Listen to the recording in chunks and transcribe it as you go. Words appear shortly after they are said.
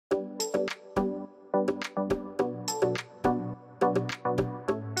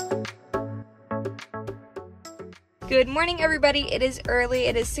Good morning, everybody. It is early.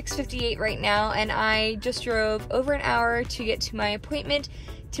 It is 6:58 right now, and I just drove over an hour to get to my appointment.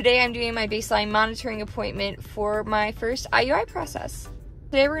 Today I'm doing my baseline monitoring appointment for my first IUI process.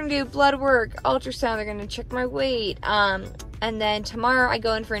 Today we're going to do blood work, ultrasound, they're going to check my weight, and then tomorrow I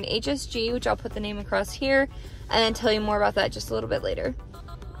go in for an HSG, which I'll put the name across here, and then tell you more about that just a little bit later.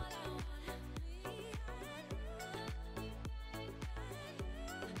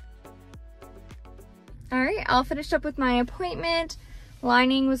 Alright, all finished up with my appointment.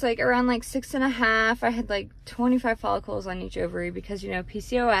 Lining was like around like 6.5. I had like 25 follicles on each ovary because, you know,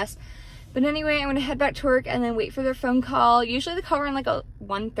 PCOS. But anyway, I'm gonna head back to work and then wait for their phone call. Usually they call around like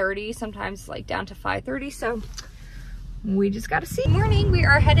 1:30, sometimes like down to 5:30, so we just gotta see. Good morning, we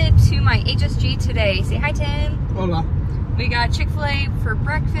are headed to my HSG today. Say hi, Tim. Hola. We got Chick-fil-A for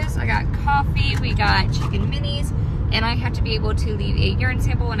breakfast, I got coffee, we got chicken minis, and I have to be able to leave a urine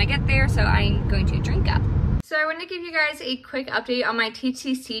sample when I get there, so I'm going to drink up. So I wanted to give you guys a quick update on my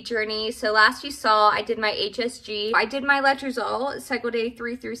TTC journey. So last you saw, I did my HSG. I did my Letrozole, cycle day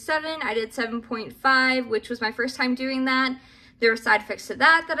 3 through 7. I did 7.5, which was my first time doing that. There were side effects to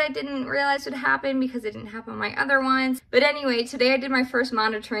that I didn't realize would happen because it didn't happen on my other ones. But anyway, today I did my first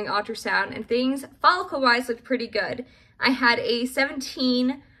monitoring ultrasound and things follicle-wise looked pretty good. I had a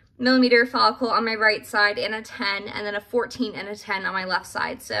 17mm follicle on my right side and a 10, and then a 14 and a 10 on my left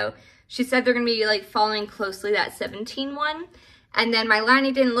side. So she said they're gonna be like following closely that 17 one. And then my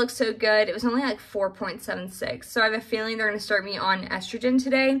lining didn't look so good. It was only like 4.76. So I have a feeling they're gonna start me on estrogen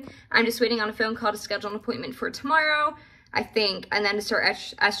today. I'm just waiting on a phone call to schedule an appointment for tomorrow, I think, and then to start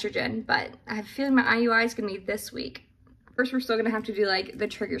estrogen. But I have a feeling my IUI is gonna be this week. First, we're still gonna have to do like the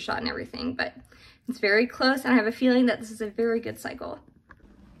trigger shot and everything, but it's very close, and I have a feeling that this is a very good cycle.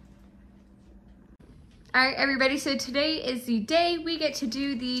 All right, everybody, so today is the day we get to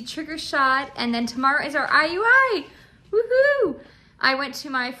do the trigger shot, and then tomorrow is our IUI. Woohoo! I went to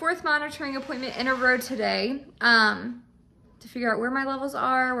my 4th monitoring appointment in a row today to figure out where my levels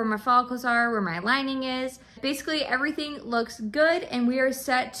are, where my follicles are, where my lining is. Basically, everything looks good, and we are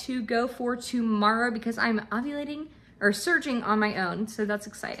set to go for tomorrow because I'm ovulating or surging on my own, so that's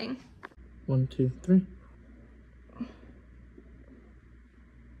exciting. 1, 2, 3.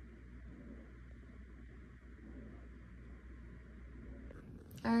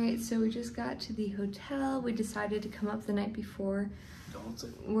 All right, so we just got to the hotel. We decided to come up the night before.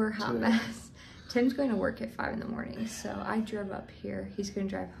 We're a hot mess. Tim's going to work at 5 in the morning, so I drove up here. He's going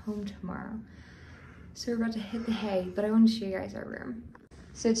to drive home tomorrow. So we're about to hit the hay, but I want to show you guys our room.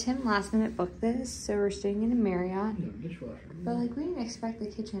 So Tim last minute booked this, so we're staying in a Marriott. But like we didn't expect the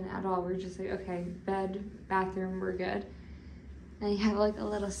kitchen at all. We're just like, okay, bed, bathroom, we're good. And you have like a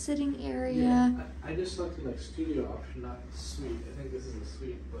little sitting area. Yeah, I just selected like studio option, not suite. I think this is a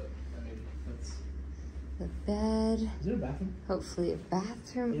suite, but I mean, that's... The bed. Is there a bathroom? Hopefully a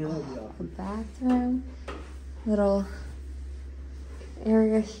bathroom. Yeah, that'd be awesome. A bathroom. Little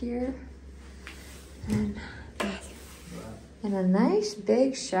area here. And bathroom. Wow. And a nice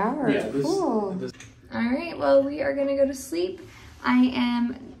big shower. Yeah, cool. All right, well, we are gonna go to sleep. I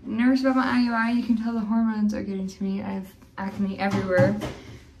am nervous about my IUI. You can tell the hormones are getting to me. I have acne everywhere,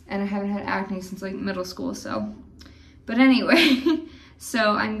 and I haven't had acne since like middle school, so. But anyway,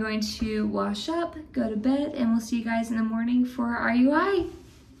 so I'm going to wash up, go to bed, and we'll see you guys in the morning for our IUI.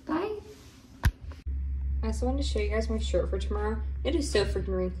 Bye. I also wanted to show you guys my shirt for tomorrow. It is so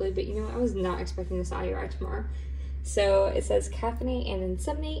freaking wrinkly, but you know, I was not expecting this IUI tomorrow. So it says caffeinate and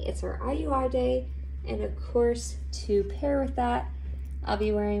inseminate. It's our IUI day. And of course, to pair with that, I'll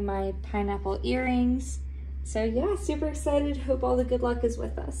be wearing my pineapple earrings. So yeah, super excited. Hope all the good luck is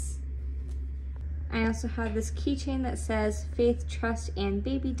with us. I also have this keychain that says faith, trust, and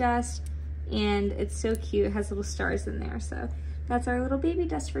baby dust. And it's so cute. It has little stars in there. So that's our little baby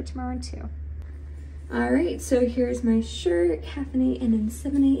dust for tomorrow too. All right, so here's my shirt, caffeinate and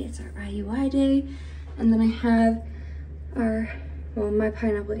inseminate. It's our IUI day. And then I have my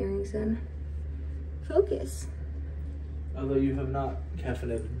pineapple earrings in. Focus. Although you have not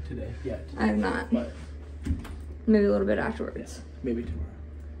caffeinated today yet. I have not. But maybe a little bit afterwards. Yeah, maybe tomorrow.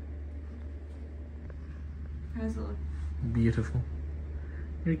 How does it look? Beautiful.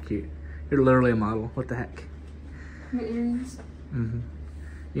 You're cute. You're literally a model. What the heck? My earrings? Mm-hmm.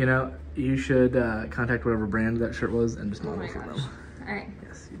 You know, you should contact whatever brand that shirt was and just model for them. All right.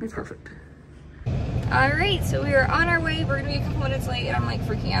 Yes, you'd be perfect. All right, so we are on our way. We're gonna be a couple minutes late, and I'm like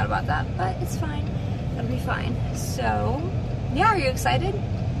freaking out about that, but it's fine. It'll be fine. So, yeah, are you excited?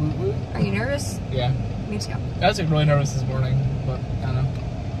 Mm-hmm. Are you nervous? Yeah. Me too. I was really nervous this morning, but I don't know.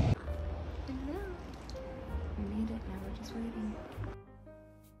 We made it. Now we're just waiting.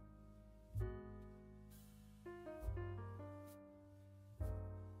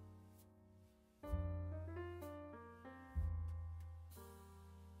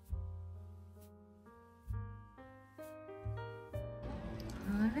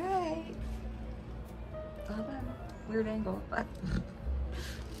 weird angle, but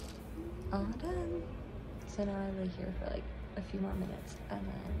all done. So now I lay here for like a few more minutes, and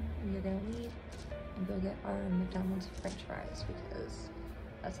then we're gonna leave and go get our McDonald's French fries because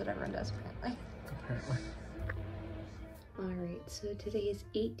that's what everyone does apparently. Alright, so today is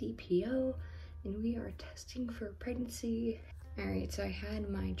 8DPO and we are testing for pregnancy. Alright, so I had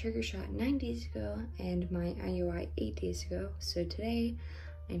my trigger shot 9 days ago and my IUI 8 days ago. So today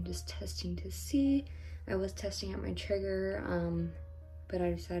I'm just testing to see. I was testing out my trigger, but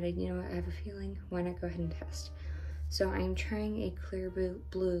I decided, you know what, I have a feeling, why not go ahead and test? So I'm trying a clear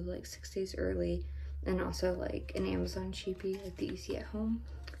blue like 6 days early, and also like an Amazon cheapie like that you see at home.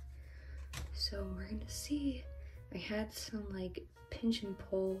 So we're gonna see. I had some like pinch and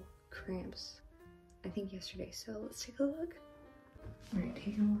pull cramps, I think yesterday, so let's take a look. Alright,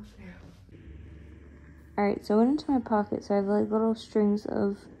 taking a look now. Alright, so I went into my pocket, so I have like little strings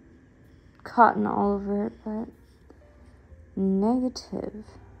of cotton all over it, but negative.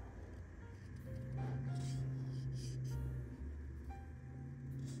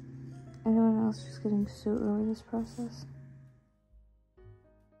 Anyone else just getting so early this process?